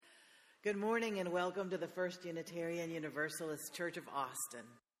Good morning and welcome to the First Unitarian Universalist Church of Austin.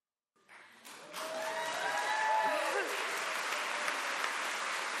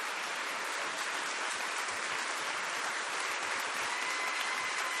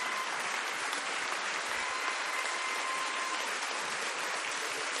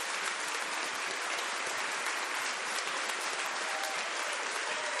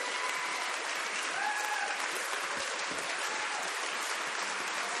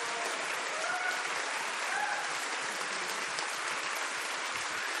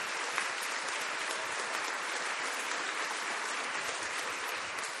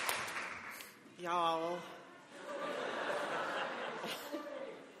 Y'all.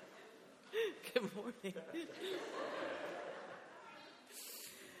 Good morning.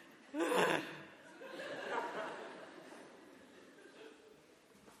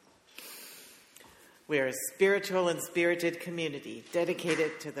 We are a spiritual and spirited community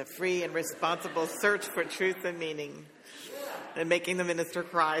dedicated to the free and responsible search for truth and meaning and making the minister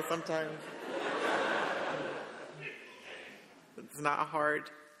cry sometimes. It's not hard.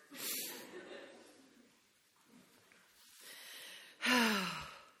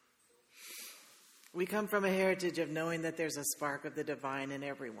 We come from a heritage of knowing that there's a spark of the divine in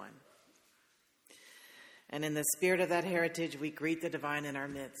everyone. And in the spirit of that heritage, we greet the divine in our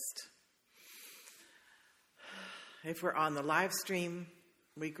midst. If we're on the live stream,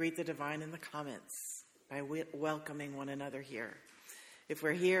 we greet the divine in the comments by welcoming one another here. If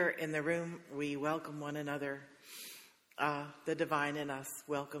we're here in the room, we welcome one another. The divine in us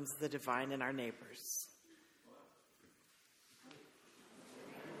welcomes the divine in our neighbors.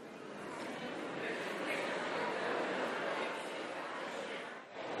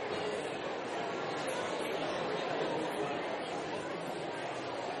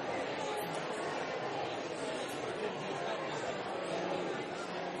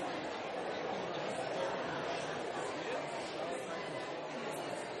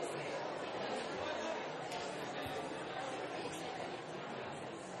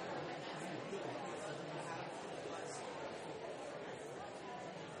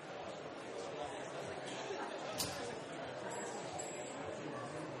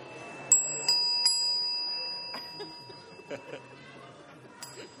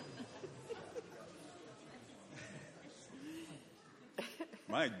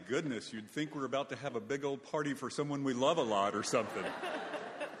 My goodness, you'd think we're about to have a big old party for someone we love a lot or something.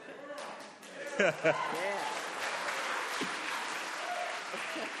 Yeah.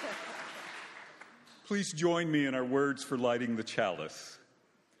 Please join me in our words for lighting the chalice.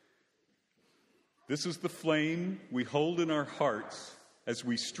 This is the flame we hold in our hearts as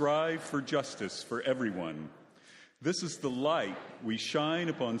we strive for justice for everyone. This is the light we shine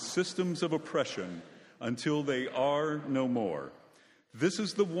upon systems of oppression until they are no more. This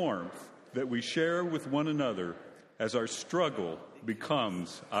is the warmth that we share with one another as our struggle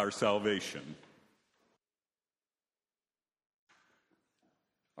becomes our salvation.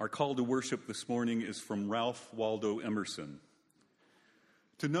 Our call to worship this morning is from Ralph Waldo Emerson.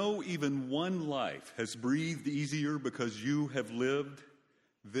 To know even one life has breathed easier because you have lived,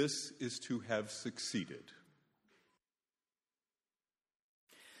 this is to have succeeded.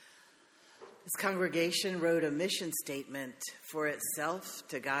 This congregation wrote a mission statement for itself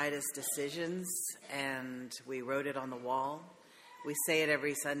to guide its decisions, and we wrote it on the wall. We say it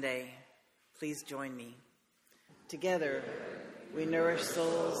every Sunday. Please join me. Together, we nourish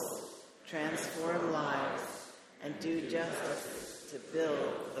souls, transform lives, and do justice to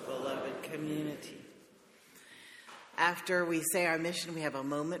build the beloved community. After we say our mission, we have a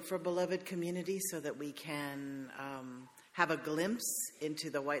moment for beloved community so that we can have a glimpse into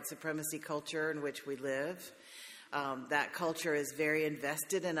the white supremacy culture in which we live. That culture is very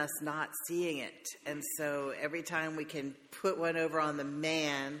invested in us not seeing it. And so every time we can put one over on the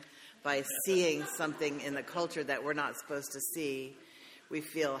man by seeing something in the culture that we're not supposed to see, we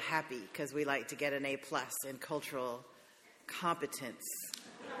feel happy because we like to get an A+ in cultural competence.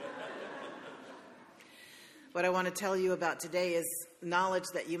 What I want to tell you about today is knowledge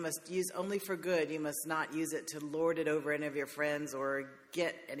that you must use only for good. You must not use it to lord it over any of your friends or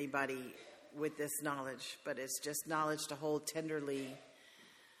get anybody with this knowledge, but it's just knowledge to hold tenderly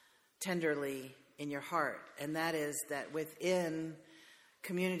in your heart. And that is that within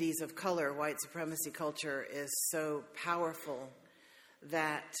communities of color, white supremacy culture is so powerful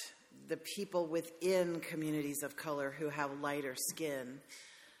that the people within communities of color who have lighter skin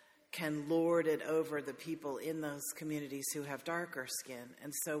can lord it over the people in those communities who have darker skin.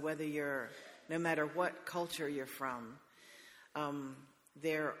 And so no matter what culture you're from,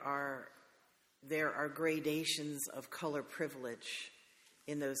 there are gradations of color privilege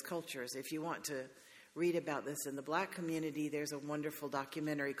in those cultures. If you want to read about this in the Black community, there's a wonderful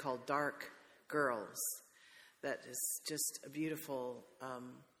documentary called Dark Girls that is just a beautiful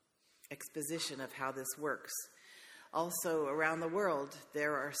exposition of how this works. Also, around the world,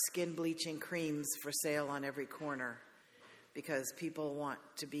 there are skin bleaching creams for sale on every corner because people want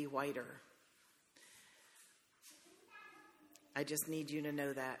to be whiter. I just need you to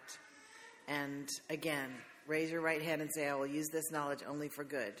know that. And again, raise your right hand and say, I will use this knowledge only for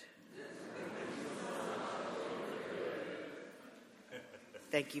good.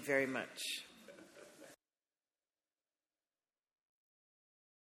 Thank you very much.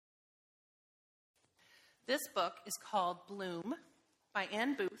 This book is called Bloom by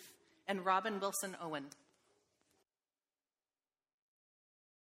Ann Booth and Robin Wilson Owen.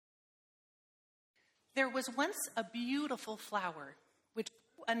 There was once a beautiful flower which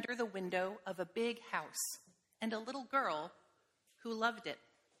grew under the window of a big house, and a little girl who loved it.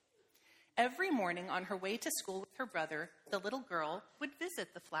 Every morning on her way to school with her brother, the little girl would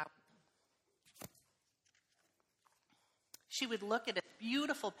visit the flower. She would look at its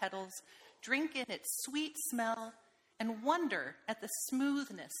beautiful petals, drink in its sweet smell, and wonder at the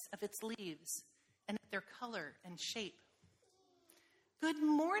smoothness of its leaves and at their color and shape. "Good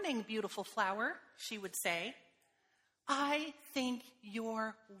morning, beautiful flower," she would say. "I think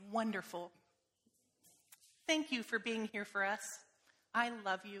you're wonderful. Thank you for being here for us. I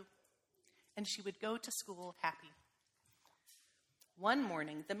love you." And she would go to school happy. One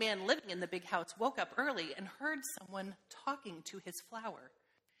morning, the man living in the big house woke up early and heard someone talking to his flower.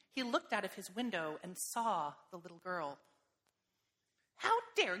 He looked out of his window and saw the little girl. "How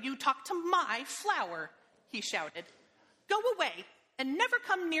dare you talk to my flower?" he shouted. "Go away and never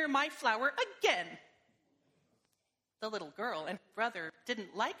come near my flower again." The little girl and her brother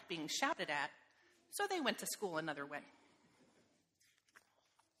didn't like being shouted at, so they went to school another way.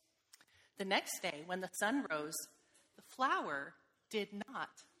 The next day, when the sun rose, the flower did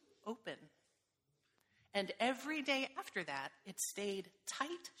not open. And every day after that, it stayed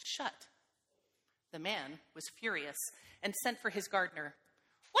tight shut. The man was furious and sent for his gardener.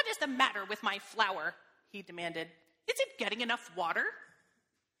 "What is the matter with my flower?" he demanded. "Is it getting enough water?"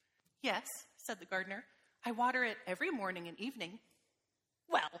 "Yes," said the gardener. "I water it every morning and evening."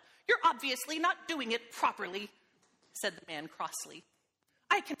 "Well, you're obviously not doing it properly," said the man crossly.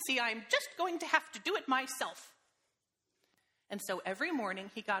 "I can see I'm just going to have to do it myself." And so every morning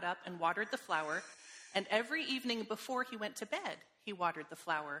he got up and watered the flower, and every evening before he went to bed, he watered the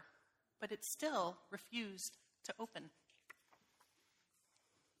flower, but it still refused to open.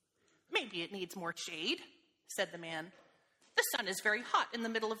 "Maybe it needs more shade," said the man. "The sun is very hot in the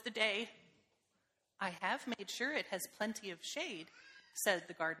middle of the day." "I have made sure it has plenty of shade," said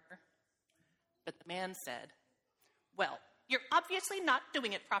the gardener. But the man said, "Well, you're obviously not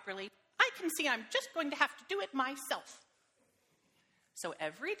doing it properly. I can see I'm just going to have to do it myself." So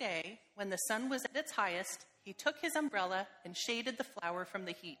every day, when the sun was at its highest, he took his umbrella and shaded the flower from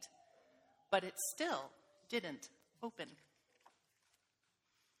the heat. But it still didn't open.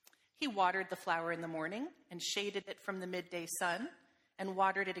 He watered the flower in the morning and shaded it from the midday sun and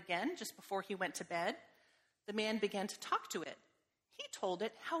watered it again just before he went to bed. The man began to talk to it. He told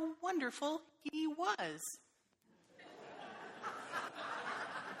it how wonderful he was.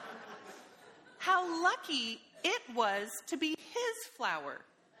 How lucky it was to be his flower,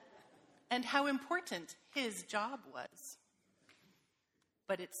 and how important his job was.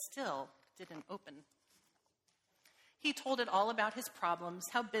 But it still didn't open. He told it all about his problems,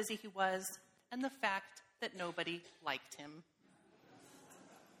 how busy he was, and the fact that nobody liked him.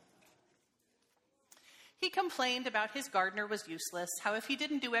 He complained about his gardener was useless, how if he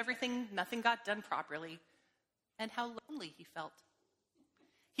didn't do everything, nothing got done properly, and how lonely he felt.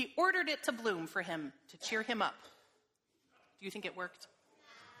 He ordered it to bloom for him, to cheer him up. Do you think it worked?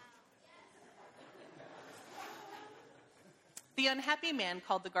 The unhappy man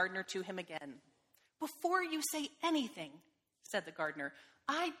called the gardener to him again. "Before you say anything," said the gardener,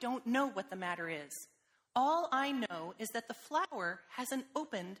 "I don't know what the matter is. All I know is that the flower hasn't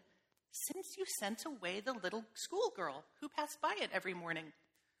opened since you sent away the little schoolgirl who passed by it every morning."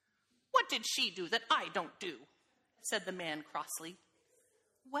 "What did she do that I don't do?" said the man crossly.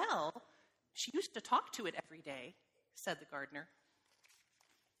 "Well, she used to talk to it every day," said the gardener.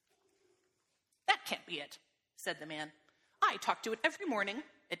 "That can't be it," said the man. "I talk to it every morning,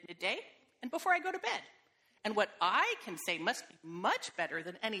 at midday, and before I go to bed. And what I can say must be much better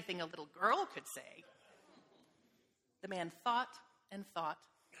than anything a little girl could say." The man thought and thought.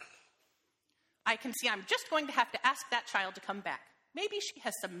 "I can see I'm just going to have to ask that child to come back. Maybe she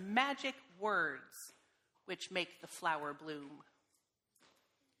has some magic words which make the flower bloom."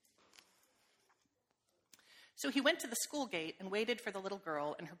 So he went to the school gate and waited for the little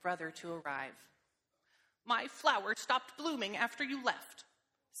girl and her brother to arrive. "My flower stopped blooming after you left,"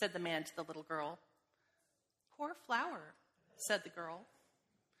 said the man to the little girl. "Poor flower," said the girl.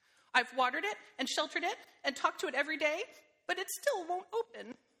 "I've watered it and sheltered it and talked to it every day, but it still won't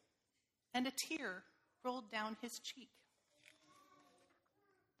open." And a tear rolled down his cheek.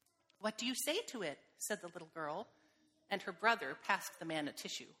 "What do you say to it?" said the little girl, and her brother passed the man a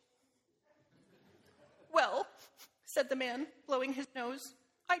tissue. "Well," said the man, blowing his nose,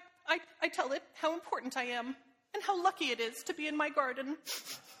 I tell it how important I am and how lucky it is to be in my garden.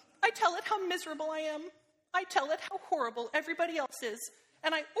 I tell it how miserable I am. I tell it how horrible everybody else is,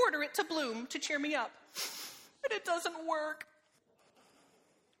 and I order it to bloom to cheer me up. But it doesn't work."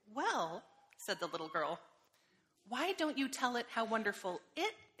 "Well," said the little girl, "why don't you tell it how wonderful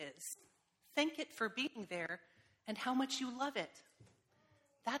it is? Thank it for being there and how much you love it.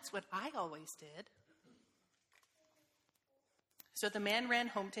 That's what I always did." So the man ran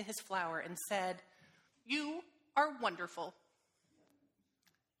home to his flower and said, "You are wonderful."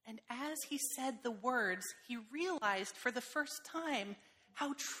 And as he said the words, he realized for the first time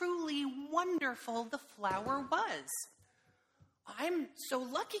how truly wonderful the flower was. "I'm so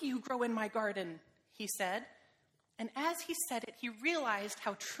lucky you grow in my garden," he said. And as he said it, he realized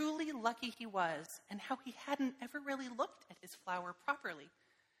how truly lucky he was and how he hadn't ever really looked at his flower properly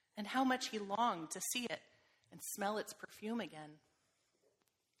and how much he longed to see it and smell its perfume again.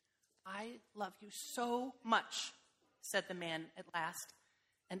 "I love you so much," said the man at last.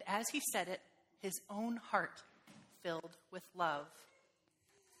 And as he said it, his own heart filled with love.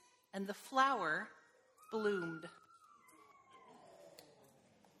 And the flower bloomed.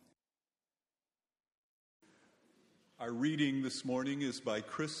 Our reading this morning is by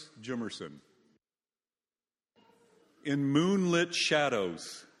Chris Jimerson. In moonlit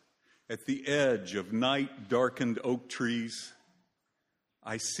shadows, at the edge of night-darkened oak trees,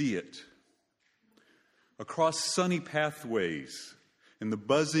 I see it. Across sunny pathways, in the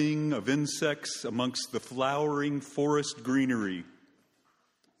buzzing of insects amongst the flowering forest greenery,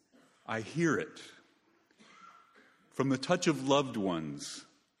 I hear it. From the touch of loved ones,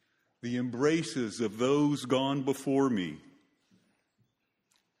 the embraces of those gone before me,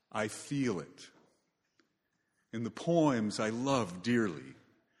 I feel it. In the poems I love dearly,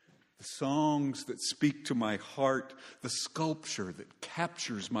 the songs that speak to my heart, the sculpture that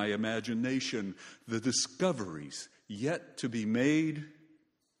captures my imagination, the discoveries yet to be made,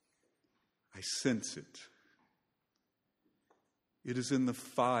 I sense it. It is in the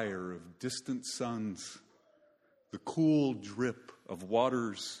fire of distant suns, the cool drip of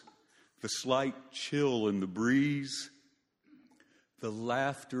waters, the slight chill in the breeze, the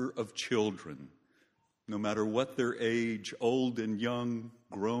laughter of children, no matter what their age, old and young,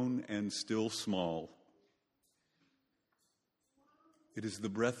 grown and still small. It is the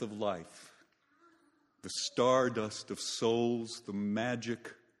breath of life, the stardust of souls, the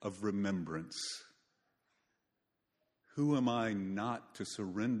magic of remembrance. Who am I not to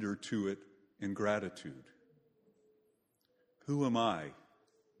surrender to it in gratitude? Who am I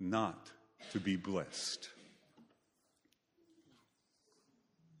not to be blessed?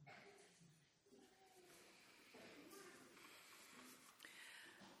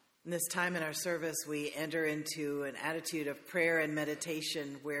 In this time in our service, we enter into an attitude of prayer and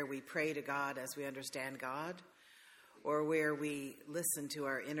meditation where we pray to God as we understand God, or where we listen to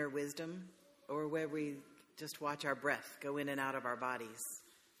our inner wisdom, or where we just watch our breath go in and out of our bodies.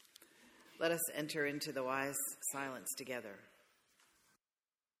 Let us enter into the wise silence together.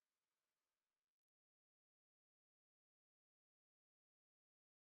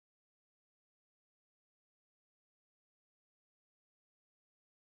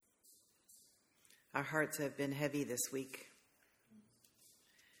 Our hearts have been heavy this week.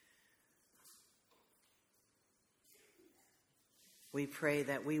 We pray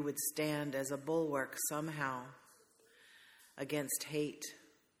that we would stand as a bulwark somehow against hate,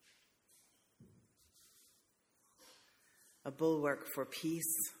 a bulwark for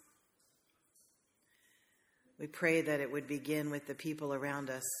peace. We pray that it would begin with the people around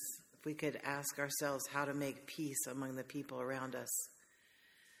us. If we could ask ourselves how to make peace among the people around us.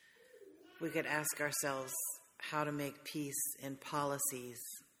 We could ask ourselves how to make peace in policies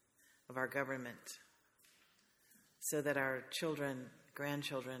of our government so that our children,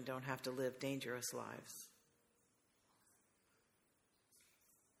 grandchildren don't have to live dangerous lives.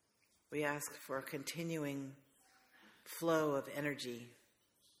 We ask for a continuing flow of energy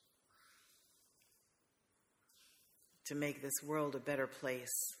to make this world a better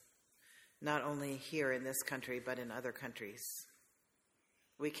place, not only here in this country, but in other countries.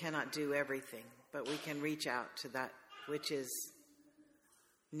 We cannot do everything, but we can reach out to that which is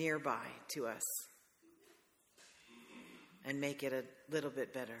nearby to us and make it a little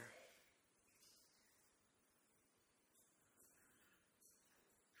bit better.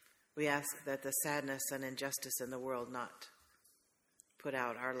 We ask that the sadness and injustice in the world not put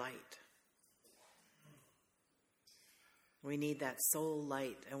out our light. We need that soul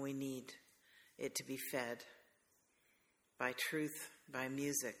light, and we need it to be fed by truth, by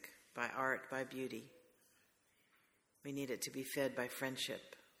music, by art, by beauty. We need it to be fed by friendship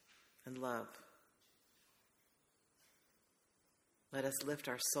and love. Let us lift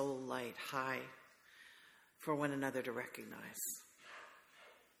our soul light high for one another to recognize.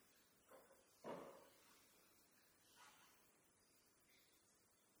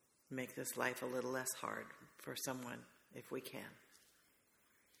 Make this life a little less hard for someone if we can.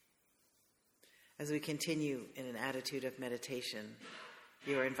 As we continue in an attitude of meditation,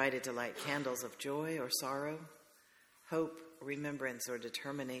 you are invited to light candles of joy or sorrow, hope, remembrance, or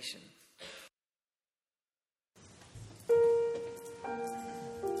determination.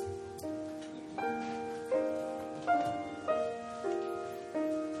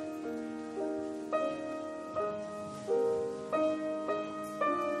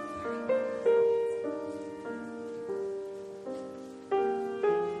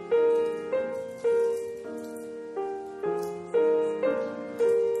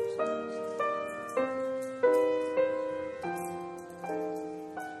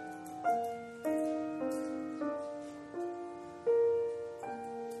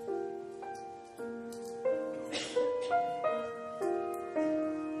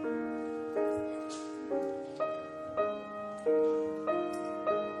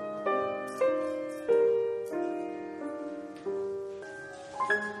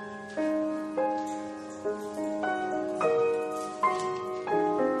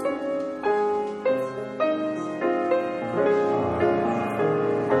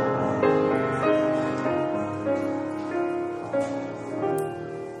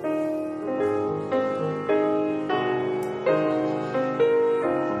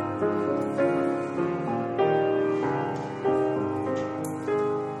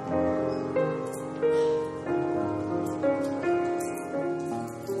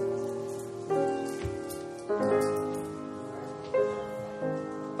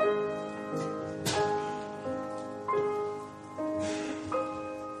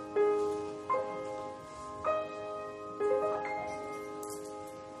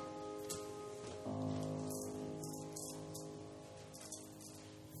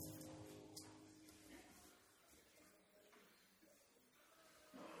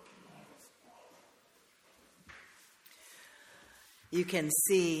 You can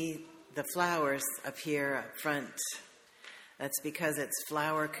see the flowers up here up front. That's because it's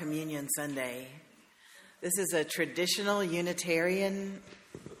Flower Communion Sunday. This is a traditional Unitarian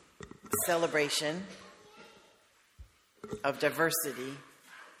celebration of diversity.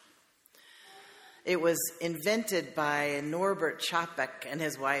 It was invented by Norbert Čapek and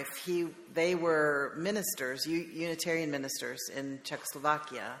his wife. They were ministers, Unitarian ministers in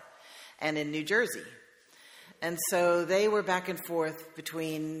Czechoslovakia and in New Jersey. And so they were back and forth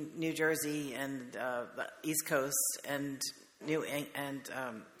between New Jersey and the East Coast and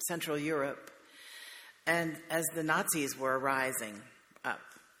Central Europe, and as the Nazis were rising up.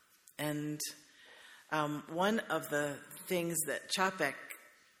 And one of the things that Čapek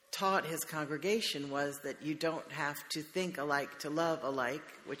taught his congregation was that you don't have to think alike to love alike,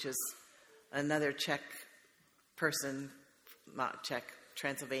 which is another Czech person, not Czech,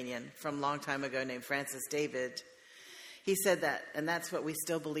 Transylvanian, from a long time ago named Francis David. He said that, and that's what we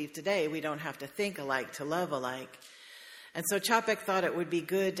still believe today. We don't have to think alike to love alike. And so Čapek thought it would be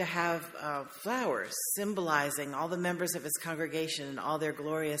good to have flowers symbolizing all the members of his congregation and all their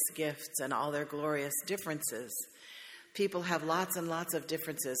glorious gifts and all their glorious differences. People have lots and lots of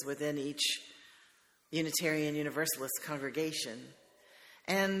differences within each Unitarian Universalist congregation.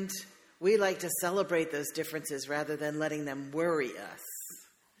 And we like to celebrate those differences rather than letting them worry us.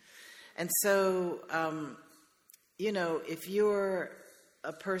 And so, if you're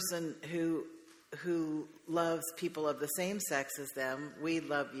a person who loves people of the same sex as them, we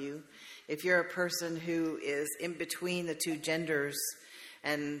love you. If you're a person who is in between the two genders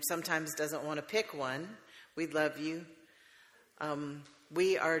and sometimes doesn't want to pick one, we love you.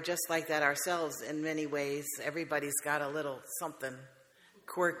 We are just like that ourselves in many ways. Everybody's got a little something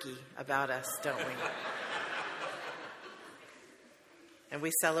quirky about us, don't we? And we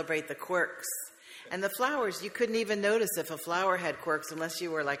celebrate the quirks. And the flowers, you couldn't even notice if a flower had quirks unless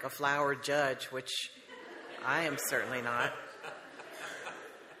you were like a flower judge, which I am certainly not.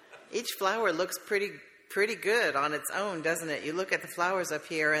 Each flower looks pretty good on its own, doesn't it? You look at the flowers up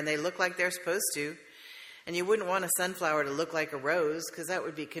here and they look like they're supposed to. And you wouldn't want a sunflower to look like a rose because that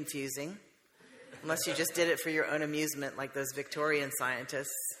would be confusing. Unless you just did it for your own amusement like those Victorian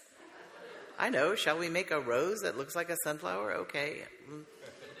scientists. I know, shall we make a rose that looks like a sunflower? Okay.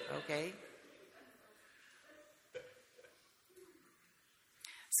 Okay.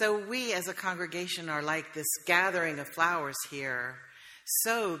 So we as a congregation are like this gathering of flowers here,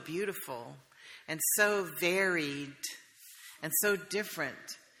 so beautiful and so varied and so different.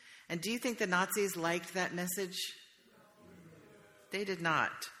 And do you think the Nazis liked that message? They did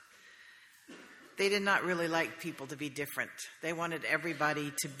not. They did not really like people to be different. They wanted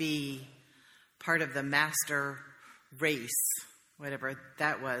everybody to be part of the master race, whatever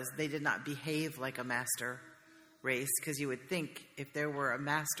that was. They did not behave like a master race, because you would think if there were a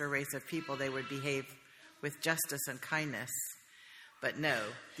master race of people, they would behave with justice and kindness. But no,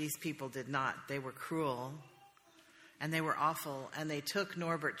 these people did not. They were cruel, and they were awful, and they took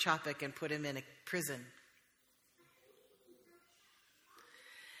Norbert Chopik and put him in a prison.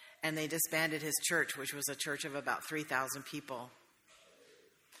 And they disbanded his church, which was a church of about 3,000 people.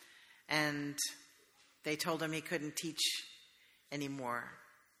 And they told him he couldn't teach anymore.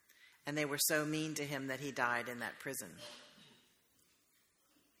 And they were so mean to him that he died in that prison.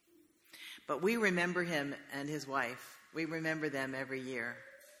 But we remember him and his wife. We remember them every year.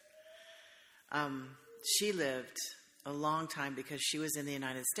 She lived a long time because she was in the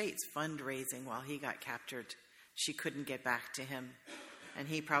United States fundraising while he got captured. She couldn't get back to him. And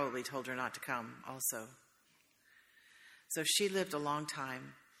he probably told her not to come also. So she lived a long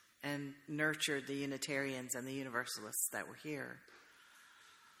time and nurtured the Unitarians and the Universalists that were here.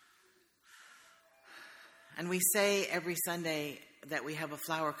 And we say every Sunday that we have a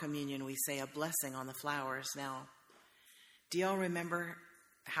flower communion, we say a blessing on the flowers. Now, do y'all remember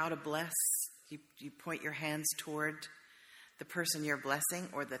how to bless? You point your hands toward the person you're blessing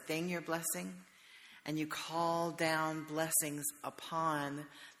or the thing you're blessing, and you call down blessings upon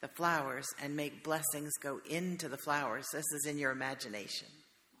the flowers and make blessings go into the flowers. This is in your imagination.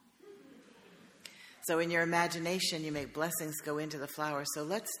 So in your imagination, you make blessings go into the flowers. So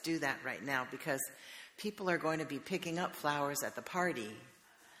let's do that right now, because people are going to be picking up flowers at the party,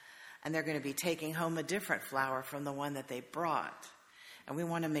 and they're going to be taking home a different flower from the one that they brought. And we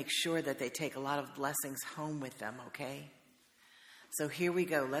want to make sure that they take a lot of blessings home with them, okay? So here we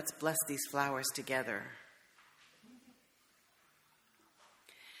go. Let's bless these flowers together.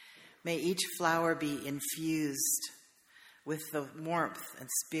 May each flower be infused with the warmth and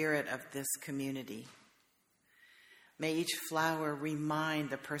spirit of this community. May each flower remind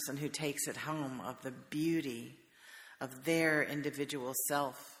the person who takes it home of the beauty of their individual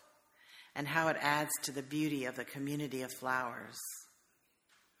self and how it adds to the beauty of the community of flowers.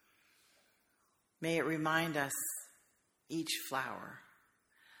 May it remind us, each flower,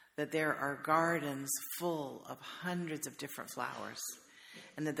 that there are gardens full of hundreds of different flowers,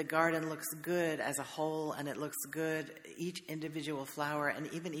 and that the garden looks good as a whole, and it looks good, each individual flower,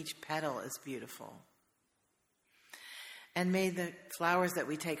 and even each petal is beautiful. And may the flowers that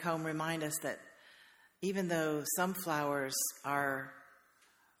we take home remind us that even though some flowers are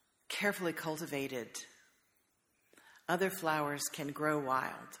carefully cultivated, other flowers can grow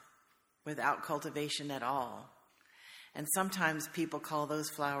wild without cultivation at all. And sometimes people call those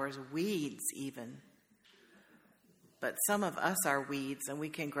flowers weeds even. But some of us are weeds, and we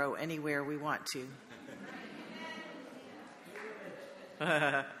can grow anywhere we want to.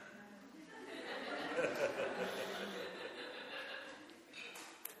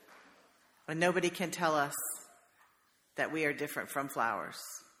 And nobody can tell us that we are different from flowers.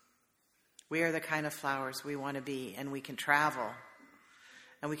 We are the kind of flowers we want to be, and we can travel,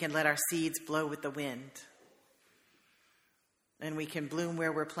 and we can let our seeds blow with the wind. And we can bloom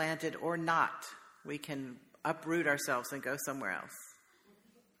where we're planted or not. We can uproot ourselves and go somewhere else.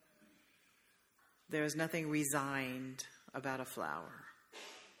 There is nothing resigned about a flower.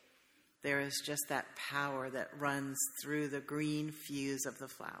 There is just that power that runs through the green fuse of the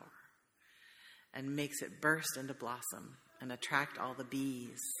flower and makes it burst into blossom and attract all the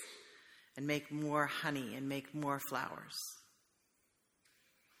bees and make more honey and make more flowers.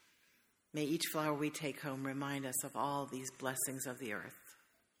 May each flower we take home remind us of all these blessings of the earth.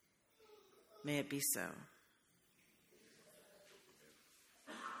 May it be so.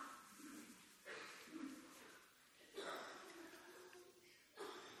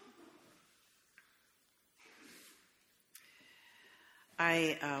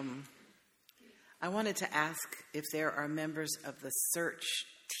 I wanted to ask if there are members of the search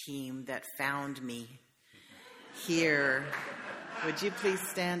team that found me here Would you please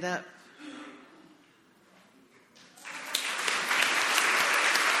stand up?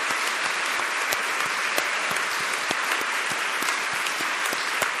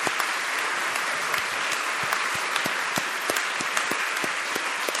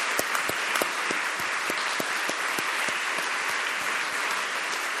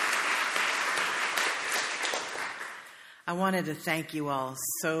 I wanted to thank you all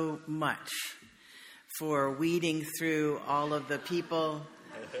so much for weeding through all of the people,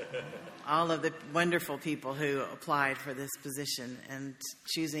 all of the wonderful people who applied for this position and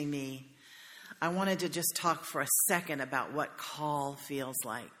choosing me. I wanted to just talk for a second about what call feels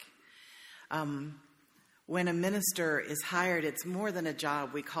like. When a minister is hired, it's more than a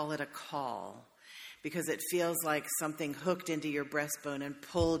job. We call it a call because it feels like something hooked into your breastbone and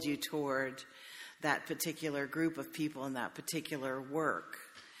pulled you toward that particular group of people and that particular work.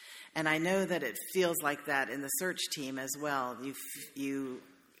 And I know that it feels like that in the search team as well. You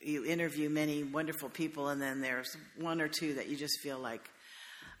interview many wonderful people, and then there's one or two that you just feel like,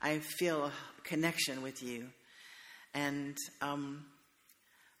 I feel a connection with you. And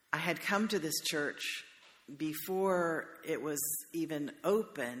I had come to this church before it was even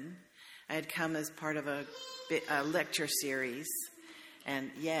open. I had come as part of a lecture series,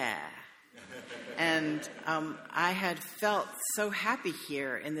 and And I had felt so happy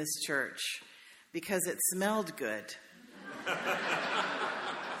here in this church because it smelled good.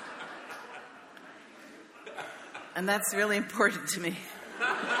 And that's really important to me.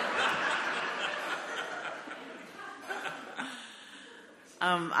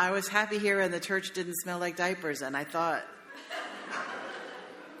 I was happy here and the church didn't smell like diapers, and I thought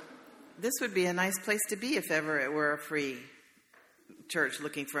this would be a nice place to be if ever it were a free church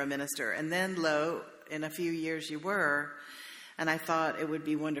looking for a minister. And then, lo, in a few years you were, and I thought it would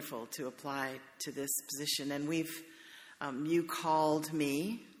be wonderful to apply to this position. And you called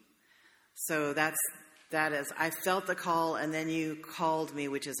me, so that is, I felt the call, and then you called me,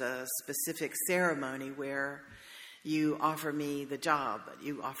 which is a specific ceremony where you offer me the job,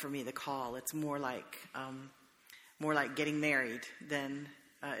 you offer me the call. It's more like getting married than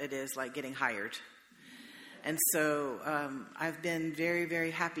it is like getting hired. And so I've been very, very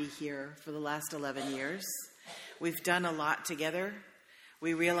happy here for the last 11 years. We've done a lot together.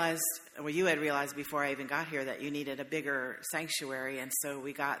 You had realized before I even got here that you needed a bigger sanctuary, and so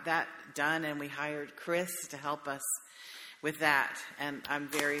we got that done, and we hired Chris to help us with that, and I'm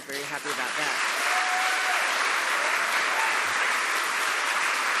very, very happy about that.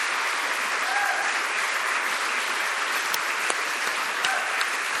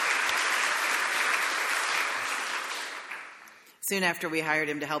 Soon after we hired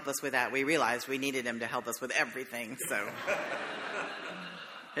him to help us with that, we realized we needed him to help us with everything, so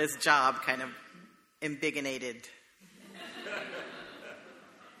his job kind of embiggenated.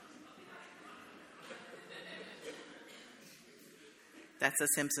 That's a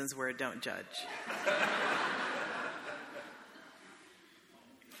Simpsons word, don't judge.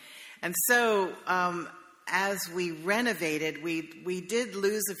 And so as we renovated, we did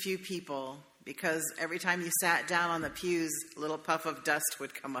lose a few people, because every time you sat down on the pews, a little puff of dust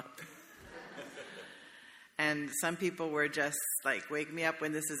would come up. And some people were just like, wake me up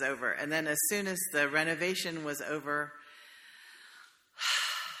when this is over. And then as soon as the renovation was over,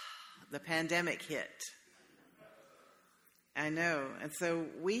 the pandemic hit. I know. And so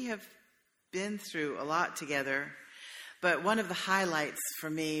we have been through a lot together. But one of the highlights for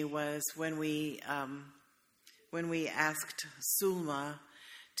me was when we asked Sulma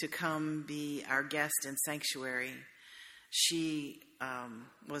to come be our guest in Sanctuary. She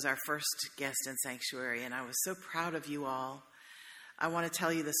was our first guest in Sanctuary, and I was so proud of you all. I want to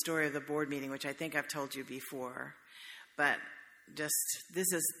tell you the story of the board meeting, which I think I've told you before, but just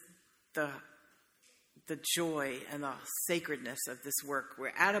this is the joy and the sacredness of this work.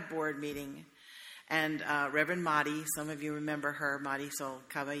 We're at a board meeting, and Reverend Madi, some of you remember her, Marisol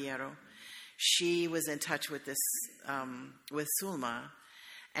Caballero, she was in touch with this with Sulma.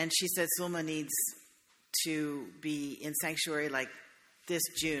 And she said Sulma needs to be in Sanctuary like this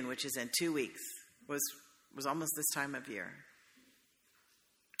June, which is in 2 weeks, was almost this time of year.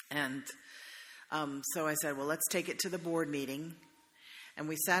 And so I said, well, let's take it to the board meeting. And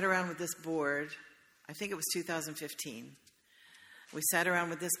we sat around with this board. I think it was 2015. We sat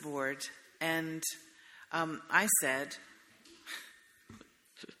around with this board, and I said,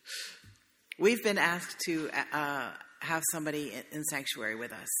 we've been asked to have somebody in Sanctuary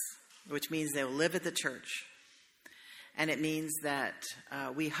with us, which means they will live at the church. And it means that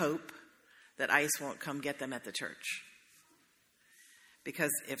we hope that ICE won't come get them at the church. Because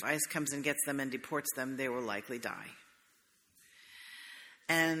if ICE comes and gets them and deports them, they will likely die.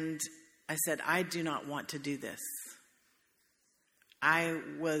 And I said, I do not want to do this. I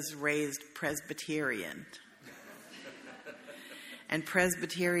was raised Presbyterian. And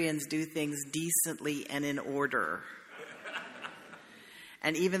Presbyterians do things decently and in order.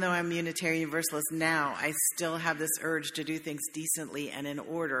 And even though I'm Unitarian Universalist now, I still have this urge to do things decently and in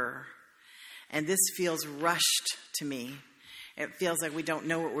order. And this feels rushed to me. It feels like we don't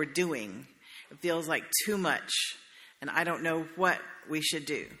know what we're doing. It feels like too much, and I don't know what we should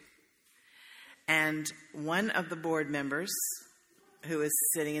do. And one of the board members, who is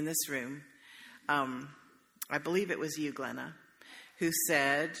sitting in this room, I believe it was you, Glenna, who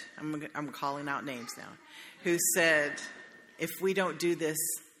said, I'm calling out names now, who said, if we don't do this,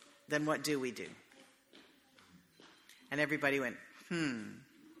 then what do we do? And everybody went,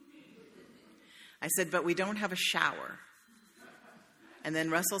 I said, but we don't have a shower. And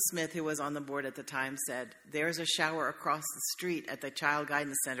then Russell Smith, who was on the board at the time, said, there's a shower across the street at the Child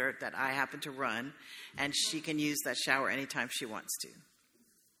Guidance Center that I happen to run, and she can use that shower anytime she wants to.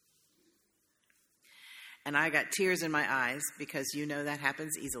 And I got tears in my eyes because you know that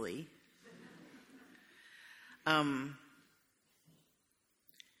happens easily. And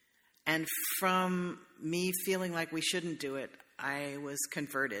from me feeling like we shouldn't do it, I was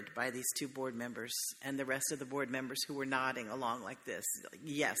converted by these two board members and the rest of the board members who were nodding along like this.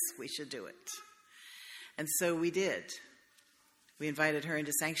 Yes, we should do it. And so we did. We invited her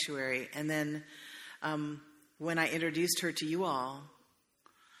into Sanctuary. And then when I introduced her to you all,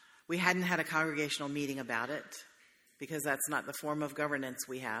 we hadn't had a congregational meeting about it because that's not the form of governance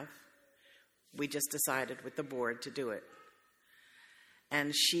we have. We just decided with the board to do it.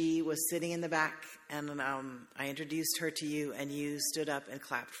 And she was sitting in the back, and I introduced her to you, and you stood up and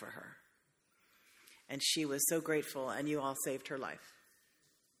clapped for her. And she was so grateful, and you all saved her life.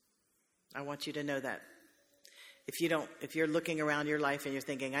 I want you to know that. If you're looking around your life and you're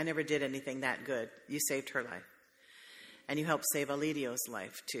thinking, I never did anything that good, you saved her life. And you helped save Alidio's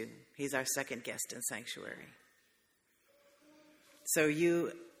life, too. He's our second guest in Sanctuary. So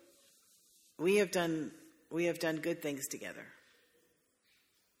we have done good things together.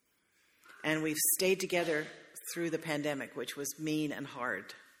 And we've stayed together through the pandemic, which was mean and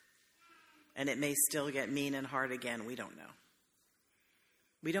hard. And it may still get mean and hard again. We don't know.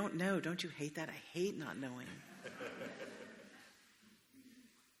 We don't know. Don't you hate that? I hate not knowing.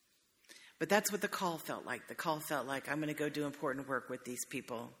 But that's what the call felt like. The call felt like, I'm going to go do important work with these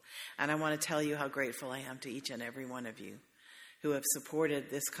people. And I want to tell you how grateful I am to each and every one of you who have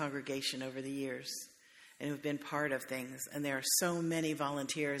supported this congregation over the years and who've been part of things. And there are so many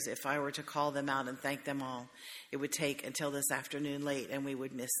volunteers. If I were to call them out and thank them all, it would take until this afternoon late, and we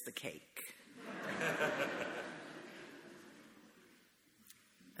would miss the cake.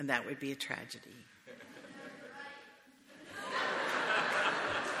 And that would be a tragedy.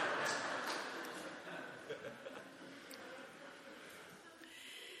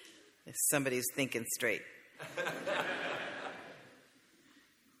 If somebody's thinking straight.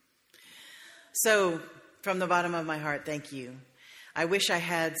 So, from the bottom of my heart, thank you. I wish I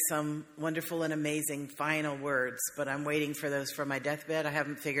had some wonderful and amazing final words, but I'm waiting for those for my deathbed. I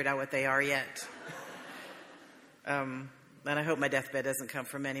haven't figured out what they are yet. And I hope my deathbed doesn't come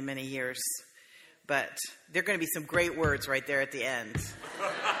for many, many years. But there are going to be some great words right there at the end.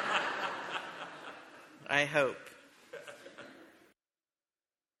 I hope.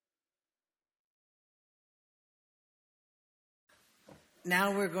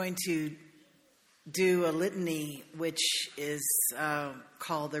 Now we're going to do a litany, which is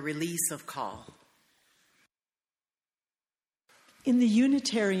called the Release of Call. In the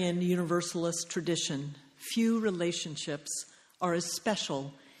Unitarian Universalist tradition, few relationships are as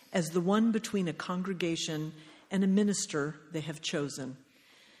special as the one between a congregation and a minister they have chosen.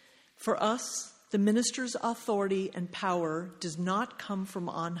 For us, the minister's authority and power does not come from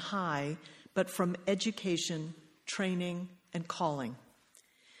on high, but from education, training, and calling.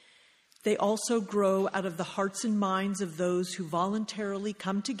 They also grow out of the hearts and minds of those who voluntarily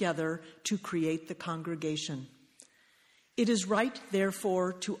come together to create the congregation. It is right,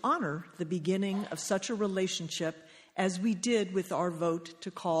 therefore, to honor the beginning of such a relationship as we did with our vote to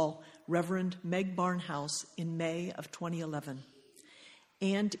call Reverend Meg Barnhouse in May of 2011,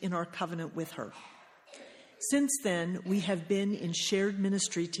 and in our covenant with her. Since then, we have been in shared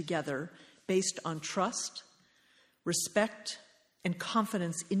ministry together based on trust, respect, and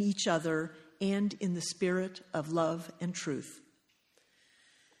confidence in each other and in the spirit of love and truth.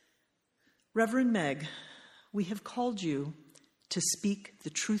 Reverend Meg, we have called you to speak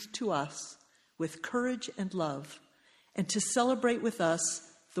the truth to us with courage and love, and to celebrate with us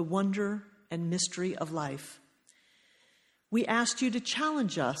the wonder and mystery of life. We asked you to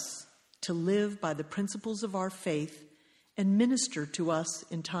challenge us to live by the principles of our faith and minister to us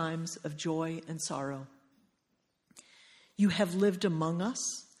in times of joy and sorrow. You have lived among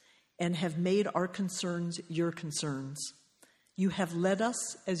us and have made our concerns your concerns. You have led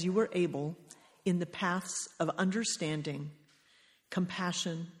us as you were able in the paths of understanding,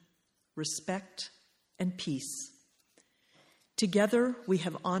 compassion, respect, and peace. Together, we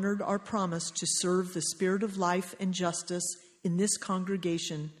have honored our promise to serve the spirit of life and justice in this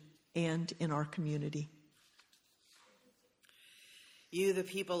congregation and in our community. You, the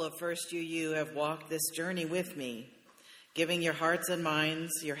people of First UU, have walked this journey with me, giving your hearts and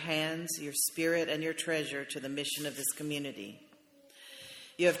minds, your hands, your spirit, and your treasure to the mission of this community.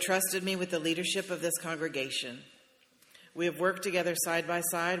 You have trusted me with the leadership of this congregation. We have worked together side by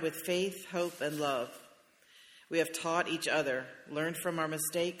side with faith, hope, and love. We have taught each other, learned from our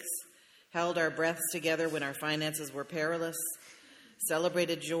mistakes, held our breaths together when our finances were perilous,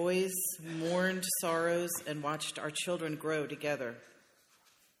 celebrated joys, mourned sorrows, and watched our children grow together.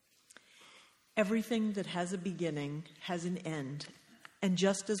 Everything that has a beginning has an end, and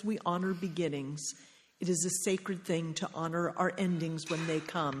just as we honor beginnings, it is a sacred thing to honor our endings when they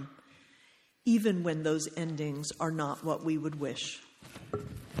come, even when those endings are not what we would wish.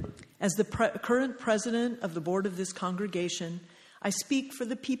 As the current president of the board of this congregation, I speak for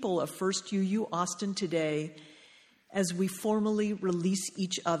the people of First UU Austin today as we formally release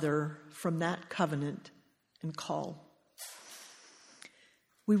each other from that covenant and call.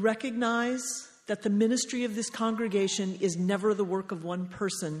 We recognize that the ministry of this congregation is never the work of one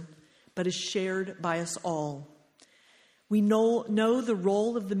person, but is shared by us all. We know the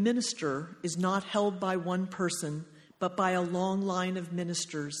role of the minister is not held by one person, but by a long line of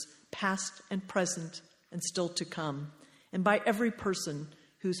ministers, past and present and still to come, and by every person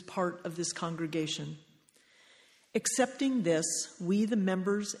who's part of this congregation. Accepting this, we, the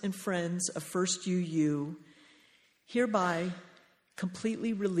members and friends of First UU, hereby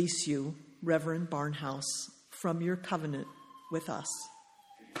completely release you, Reverend Barnhouse, from your covenant with us.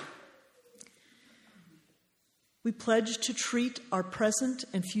 We pledge to treat our present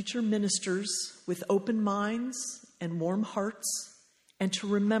and future ministers with open minds and warm hearts, and to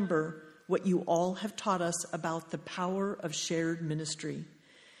remember what you all have taught us about the power of shared ministry.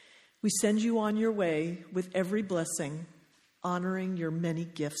 We send you on your way with every blessing, honoring your many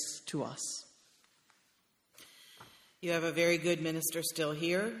gifts to us. You have a very good minister still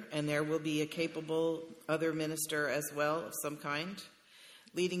here, and there will be a capable other minister as well of some kind,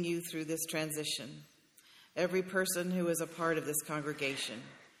 leading you through this transition. Every person who is a part of this congregation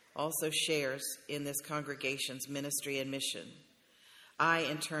also shares in this congregation's ministry and mission. I,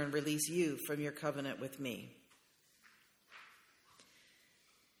 in turn, release you from your covenant with me.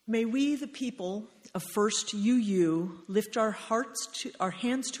 May we, the people of First UU, lift our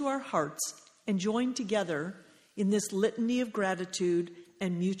hands to our hearts and join together in this litany of gratitude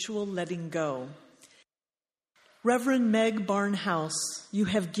and mutual letting go. Reverend Meg Barnhouse, you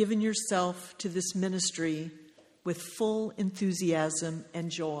have given yourself to this ministry with full enthusiasm and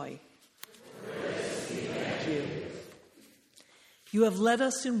joy. Thank you. You have led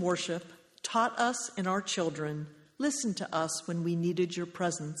us in worship, taught us and our children, listened to us when we needed your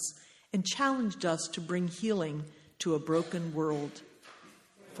presence, and challenged us to bring healing to a broken world.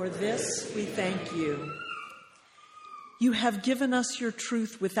 For this, we thank you. You have given us your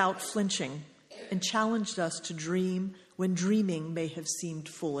truth without flinching and challenged us to dream when dreaming may have seemed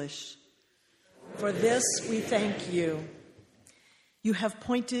foolish. For this, we thank you. You have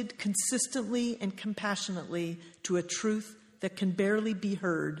pointed consistently and compassionately to a truth that can barely be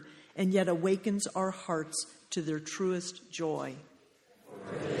heard and yet awakens our hearts to their truest joy.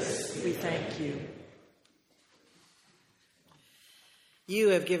 For this, we thank you. You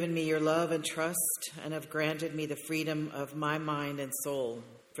have given me your love and trust and have granted me the freedom of my mind and soul.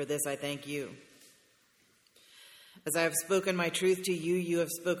 For this, I thank you. As I have spoken my truth to you, you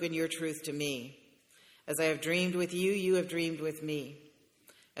have spoken your truth to me. As I have dreamed with you, you have dreamed with me.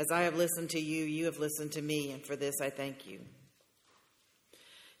 As I have listened to you, you have listened to me, and for this, I thank you.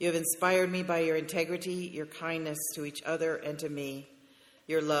 You have inspired me by your integrity, your kindness to each other and to me,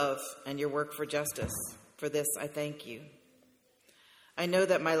 your love, and your work for justice. For this, I thank you. I know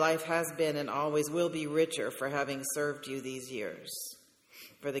that my life has been and always will be richer for having served you these years.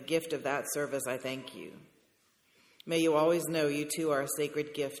 For the gift of that service, I thank you. May you always know you too are a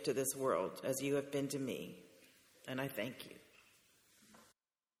sacred gift to this world, as you have been to me, and I thank you.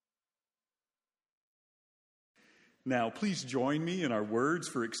 Now, please join me in our words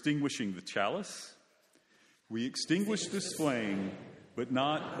for extinguishing the chalice. We extinguish this flame, but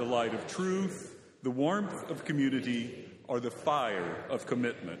not the light of truth, the warmth of community, are the fire of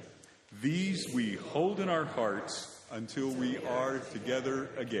commitment. These we hold in our hearts until we are together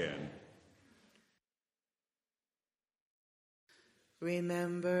again.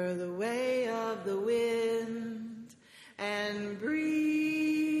 Remember the way of the wind, and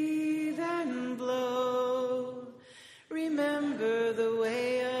breathe and blow. Remember the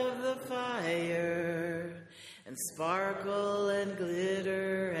way of the fire, and sparkle and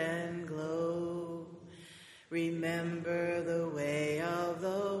glitter and glow. Remember the way of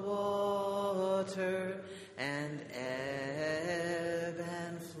the water, and ebb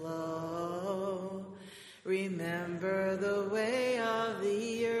and flow. Remember the way of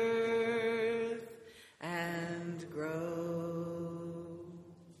the earth, and grow.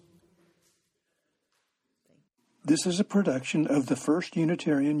 This is a production of the First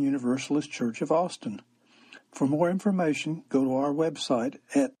Unitarian Universalist Church of Austin. For more information, go to our website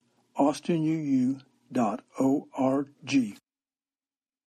at austinuu.org.